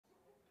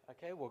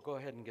Okay, we'll go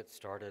ahead and get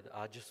started.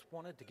 I just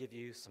wanted to give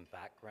you some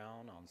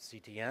background on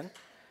CTN.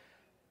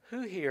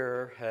 Who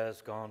here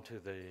has gone to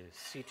the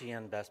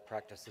CTN Best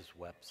Practices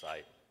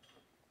website?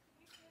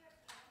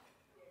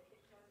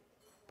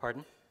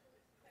 Pardon?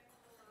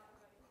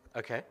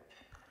 Okay.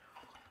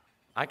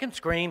 I can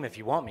scream if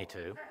you want me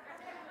to.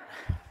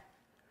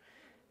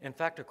 In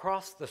fact,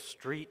 across the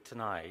street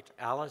tonight,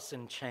 Alice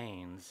in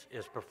Chains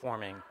is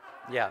performing.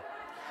 Yeah.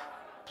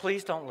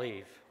 Please don't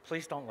leave.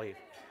 Please don't leave.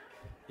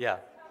 Yeah.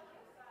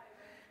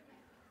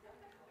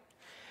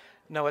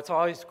 No, it's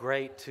always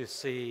great to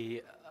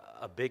see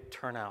a big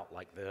turnout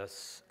like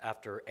this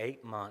after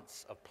 8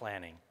 months of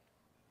planning.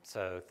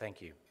 So thank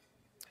you.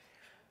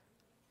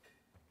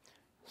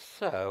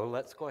 So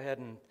let's go ahead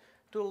and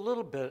do a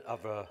little bit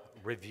of a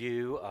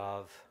review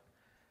of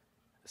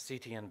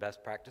CTN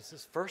best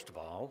practices. First of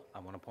all, I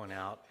want to point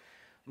out,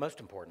 most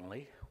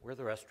importantly, where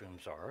the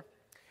restrooms are.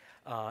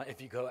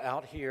 If you go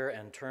out here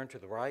and turn to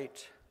the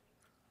right,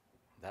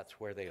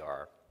 that's where they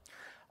are.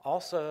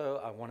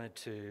 Also, I wanted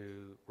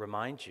to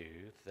remind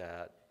you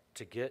that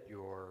to get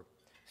your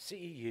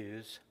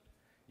CEUs,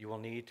 you will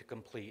need to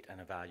complete an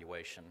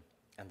evaluation.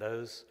 And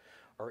those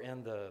are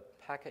in the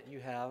packet you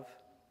have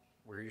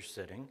where you're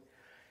sitting.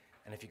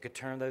 And if you could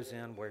turn those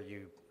in where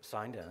you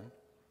signed in,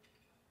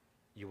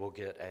 you will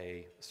get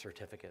a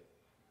certificate.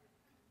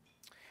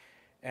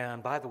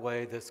 And by the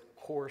way, this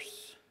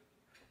course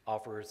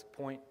offers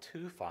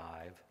 0.25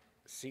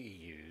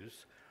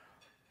 CEUs,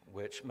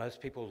 which most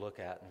people look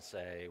at and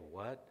say,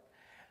 what?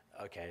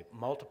 Okay,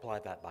 multiply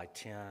that by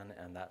 10,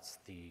 and that's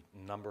the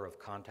number of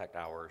contact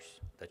hours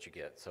that you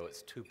get, so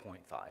it's 2.5.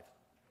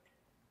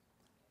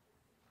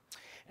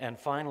 And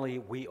finally,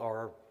 we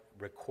are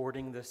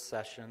recording this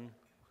session,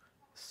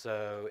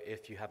 so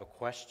if you have a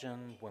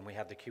question when we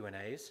have the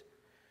Q&As,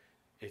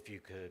 if you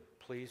could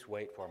please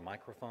wait for a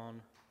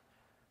microphone,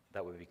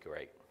 that would be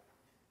great.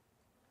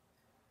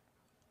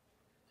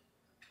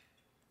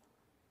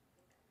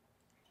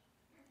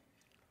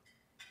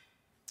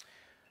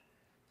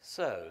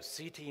 So,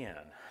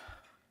 CTN,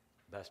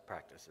 best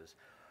practices.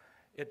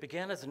 It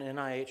began as an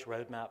NIH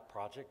roadmap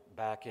project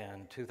back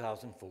in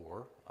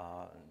 2004.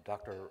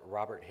 Dr.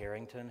 Robert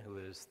Harrington, who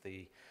is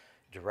the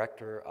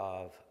director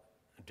of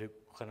Duke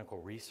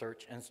Clinical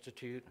Research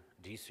Institute,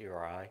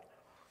 DCRI,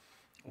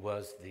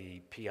 was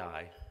the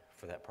PI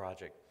for that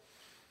project.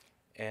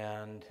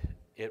 And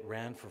it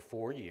ran for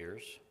 4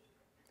 years,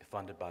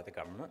 funded by the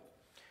government.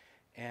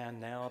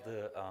 And now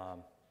the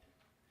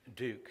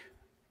Duke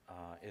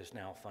is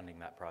now funding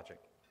that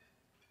project.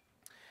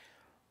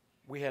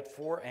 We had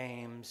 4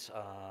 aims,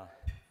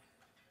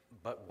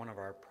 but one of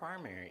our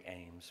primary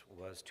aims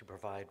was to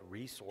provide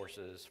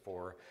resources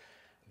for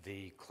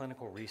the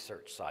clinical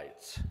research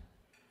sites.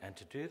 And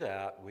to do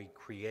that, we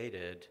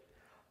created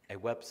a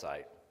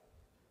website.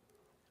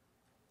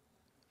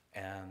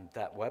 And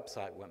that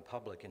website went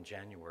public in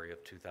January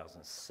of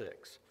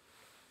 2006.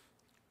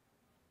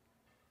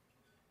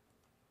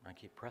 I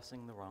keep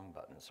pressing the wrong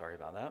button, sorry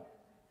about that.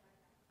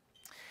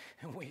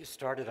 And we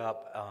started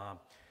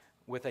up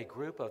with a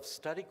group of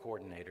study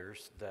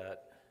coordinators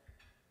that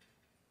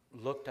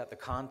looked at the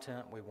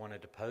content we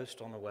wanted to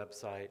post on the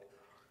website,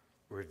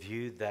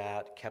 reviewed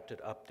that, kept it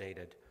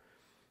updated.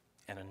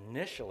 And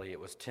initially it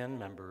was 10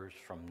 members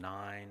from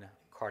 9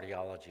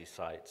 cardiology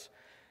sites.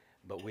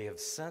 But we have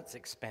since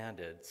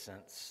expanded,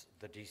 since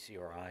the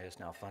DCRI is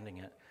now funding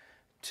it,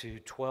 to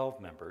 12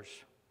 members,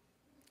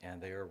 and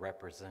they are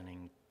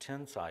representing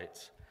 10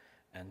 sites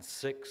and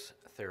 6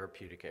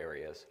 therapeutic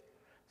areas.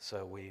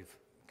 So we've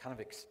kind of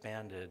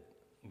expanded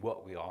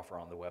what we offer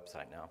on the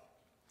website now.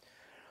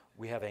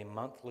 We have a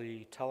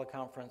monthly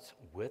teleconference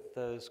with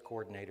those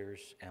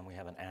coordinators, and we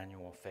have an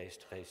annual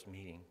face-to-face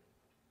meeting.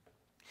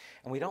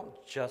 And we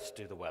don't just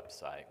do the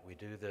website. We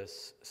do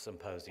this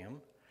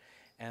symposium,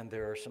 and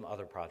there are some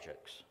other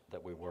projects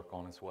that we work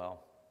on as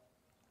well.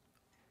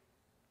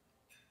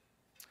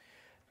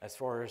 As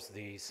far as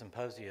the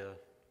symposia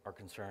are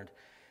concerned,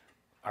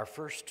 our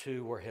first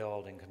 2 were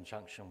held in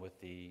conjunction with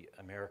the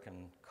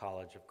American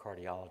College of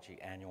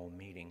Cardiology annual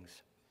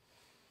meetings.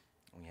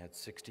 We had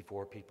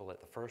 64 people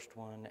at the first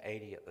one,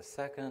 80 at the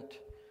second.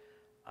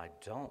 I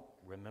don't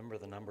remember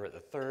the number at the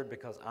third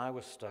because I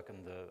was stuck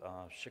in the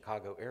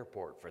Chicago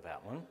airport for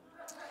that one.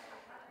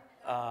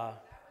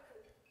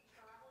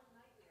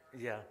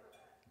 Yeah,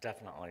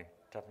 definitely.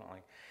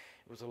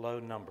 It was a low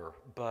number,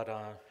 but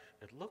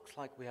it looks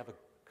like we have a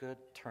good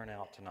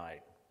turnout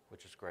tonight,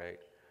 which is great.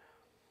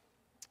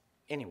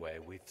 Anyway,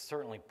 we've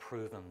certainly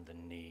proven the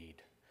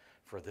need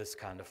for this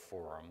kind of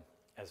forum,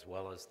 as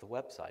well as the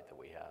website that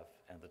we have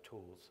and the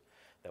tools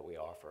that we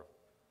offer.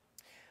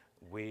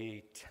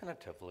 We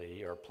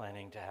tentatively are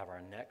planning to have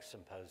our next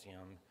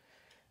symposium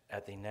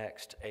at the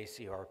next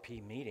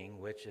ACRP meeting,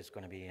 which is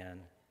going to be in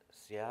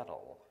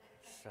Seattle.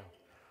 So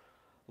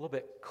a little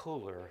bit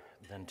cooler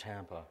than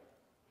Tampa.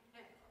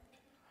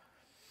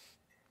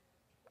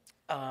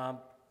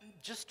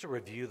 Just to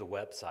review the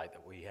website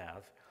that we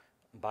have,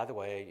 by the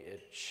way,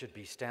 it should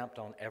be stamped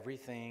on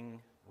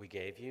everything we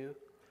gave you.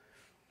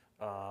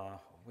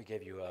 We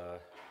gave you a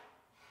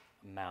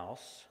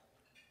mouse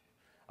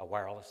a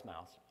wireless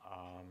mouse.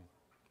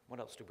 What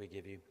else did we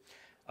give you?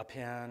 A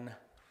pen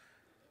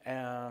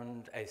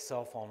and a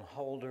cell phone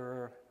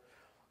holder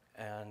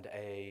and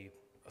a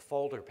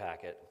folder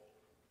packet.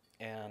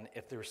 And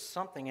if there's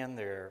something in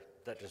there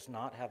that does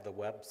not have the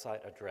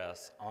website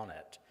address on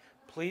it,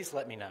 please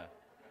let me know,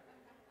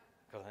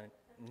 because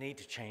I need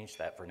to change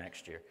that for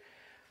next year.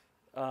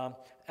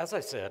 As I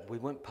said, we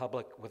went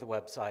public with a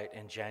website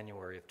in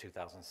January of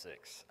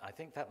 2006. I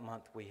think that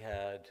month we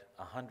had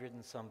 100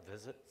 and some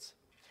visits.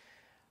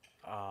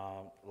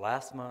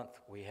 Last month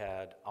we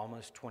had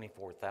almost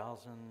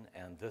 24,000,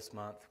 and this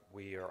month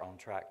we are on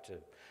track to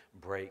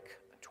break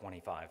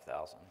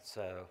 25,000.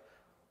 So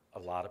a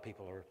lot of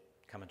people are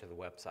coming to the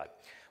website.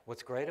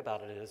 What's great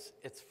about it is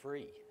it's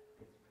free.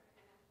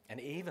 And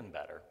even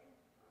better,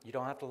 you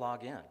don't have to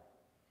log in.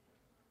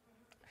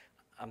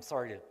 I'm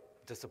sorry to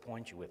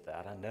disappoint you with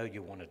that. I know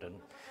you wanted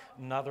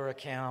another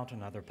account,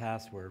 another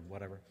password,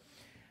 whatever.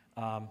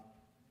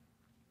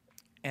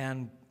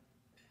 And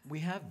we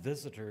have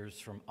visitors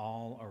from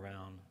all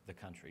around the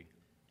country.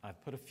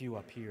 I've put a few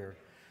up here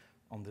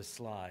on this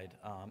slide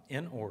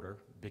in order,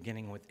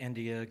 beginning with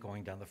India,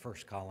 going down the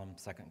first column,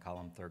 second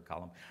column, third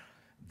column.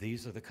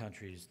 These are the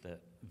countries that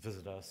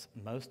visit us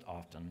most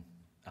often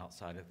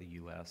outside of the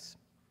U.S.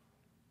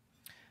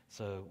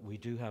 So we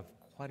do have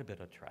quite a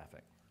bit of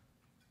traffic.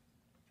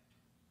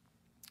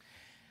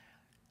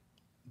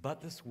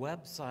 But this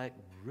website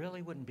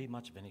really wouldn't be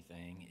much of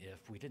anything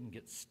if we didn't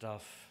get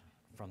stuff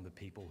from the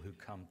people who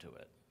come to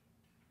it.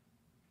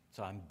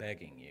 So I'm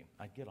begging you,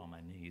 I'd get on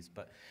my knees,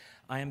 but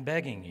I am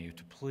begging you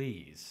to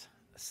please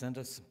send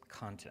us some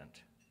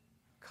content,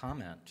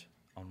 comment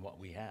on what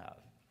we have.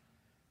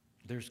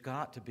 There's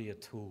got to be a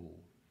tool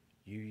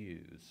you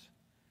use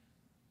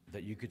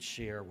that you could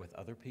share with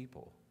other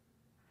people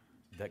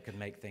that could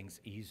make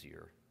things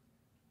easier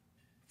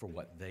for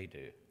what they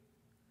do.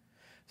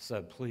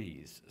 So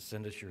please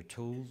send us your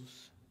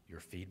tools, your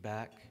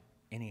feedback,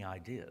 any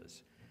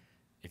ideas.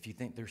 If you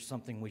think there's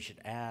something we should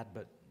add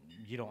but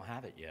you don't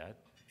have it yet,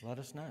 let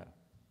us know.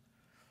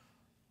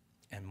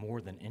 And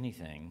more than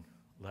anything,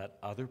 let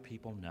other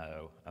people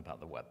know about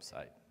the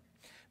website,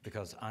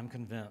 because I'm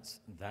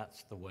convinced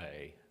that's the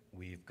way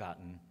we've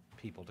gotten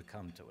people to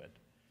come to it,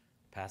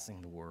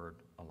 passing the word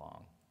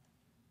along.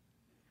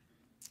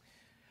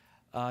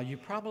 You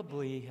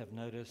probably have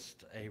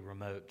noticed a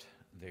remote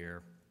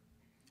there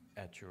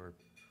at your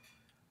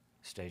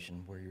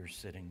station where you're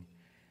sitting.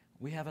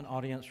 We have an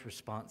audience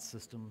response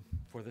system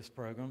for this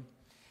program,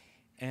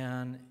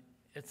 and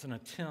it's an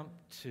attempt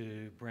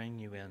to bring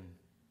you in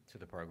to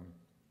the program.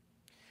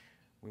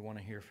 We want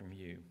to hear from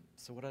you.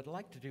 So what I'd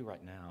like to do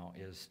right now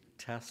is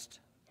test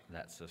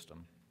that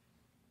system.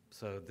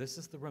 So this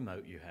is the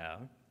remote you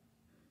have.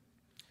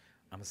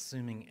 I'm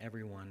assuming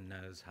everyone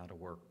knows how to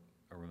work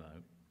a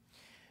remote.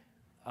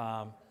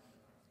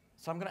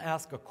 So I'm going to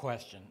ask a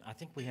question. I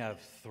think we have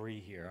 3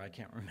 here. I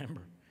can't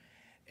remember.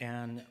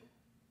 And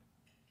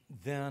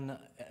then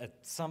at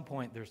some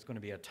point, there's going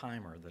to be a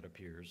timer that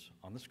appears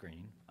on the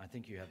screen. I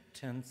think you have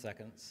 10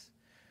 seconds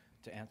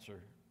to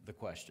answer the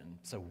question.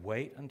 So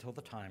wait until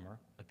the timer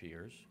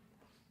appears,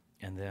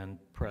 and then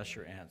press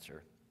your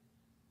answer.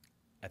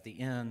 At the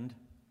end,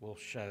 we'll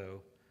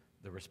show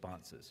the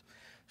responses.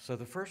 So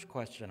the first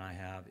question I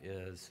have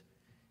is,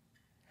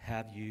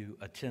 have you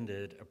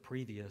attended a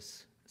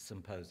previous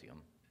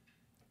symposium,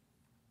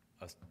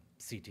 a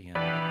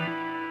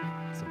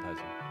CTN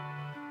symposium?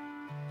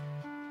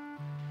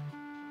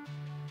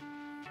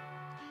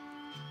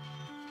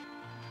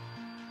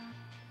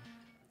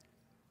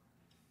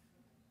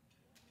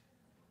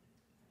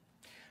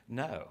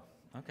 No.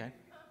 Okay.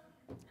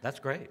 That's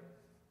great.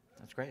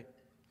 That's great.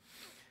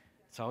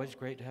 It's always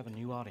great to have a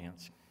new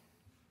audience.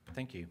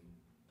 Thank you.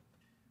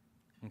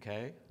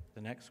 Okay,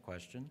 the next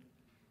question.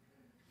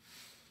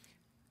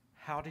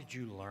 How did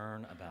you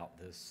learn about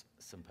this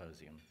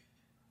symposium?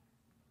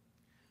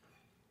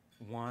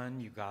 1,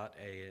 you got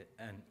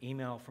an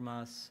email from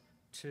us.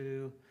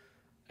 2,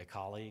 a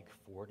colleague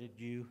forwarded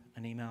you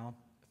an email.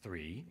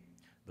 3,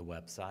 the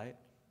website.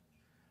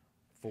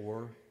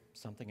 4,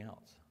 something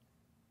else.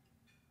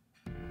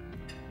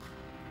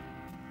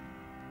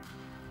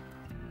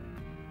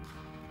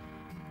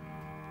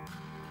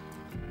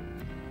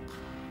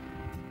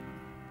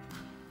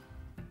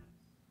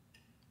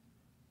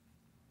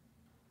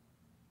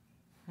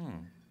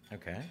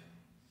 Okay.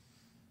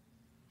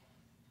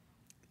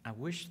 I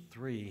wish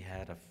 3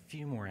 had a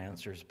few more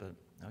answers, but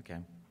okay.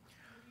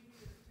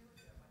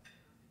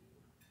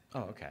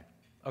 Oh, okay.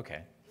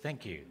 Okay.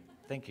 Thank you.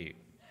 Thank you.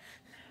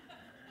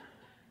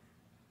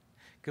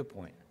 Good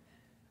point.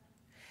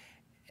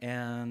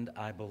 And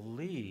I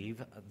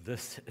believe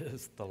this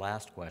is the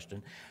last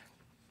question.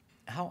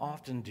 How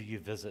often do you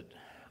visit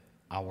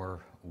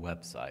our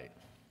website?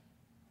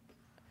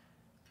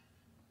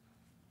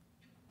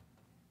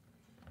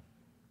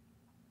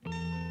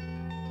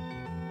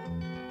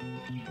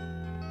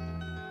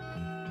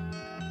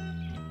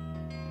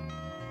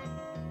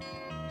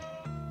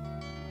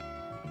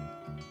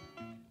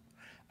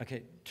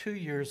 Okay, 2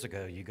 years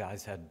ago, you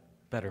guys had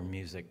better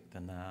music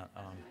than that.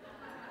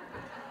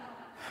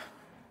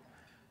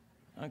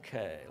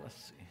 Okay, let's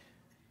see.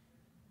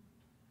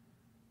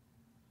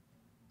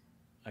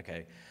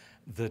 Okay,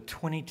 the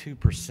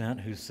 22%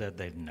 who said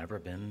they've never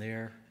been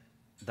there,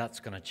 that's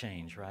going to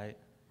change, right?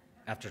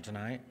 After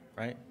tonight,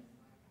 right?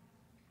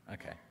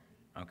 Okay,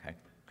 okay,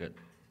 good.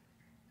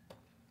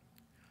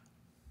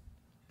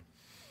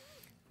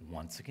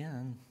 Once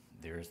again,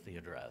 there's the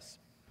address.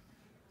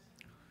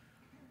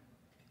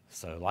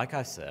 So like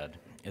I said,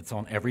 it's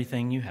on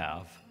everything you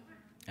have,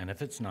 and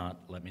if it's not,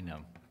 let me know.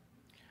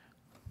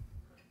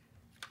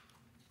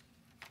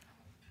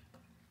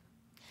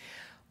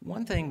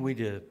 One thing we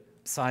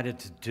decided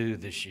to do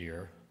this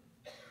year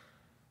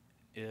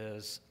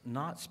is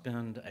not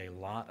spend a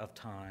lot of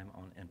time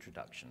on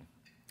introduction.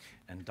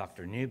 And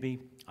Dr. Newby,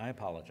 I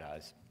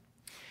apologize.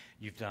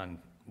 You've done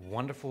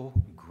wonderful,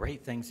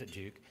 great things at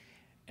Duke,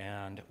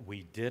 and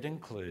we did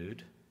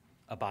include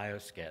a bio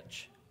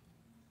sketch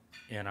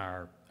in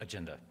our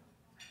agenda.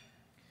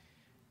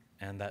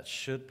 And that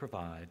should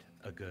provide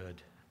a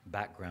good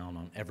background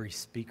on every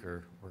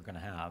speaker we're going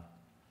to have.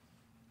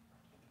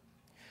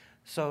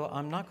 So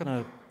I'm not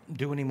going to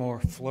do any more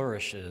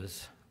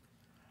flourishes.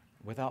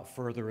 Without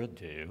further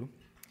ado,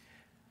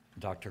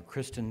 Dr.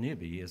 Kristen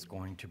Newby is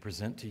going to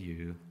present to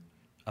you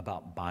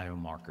about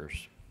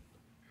biomarkers.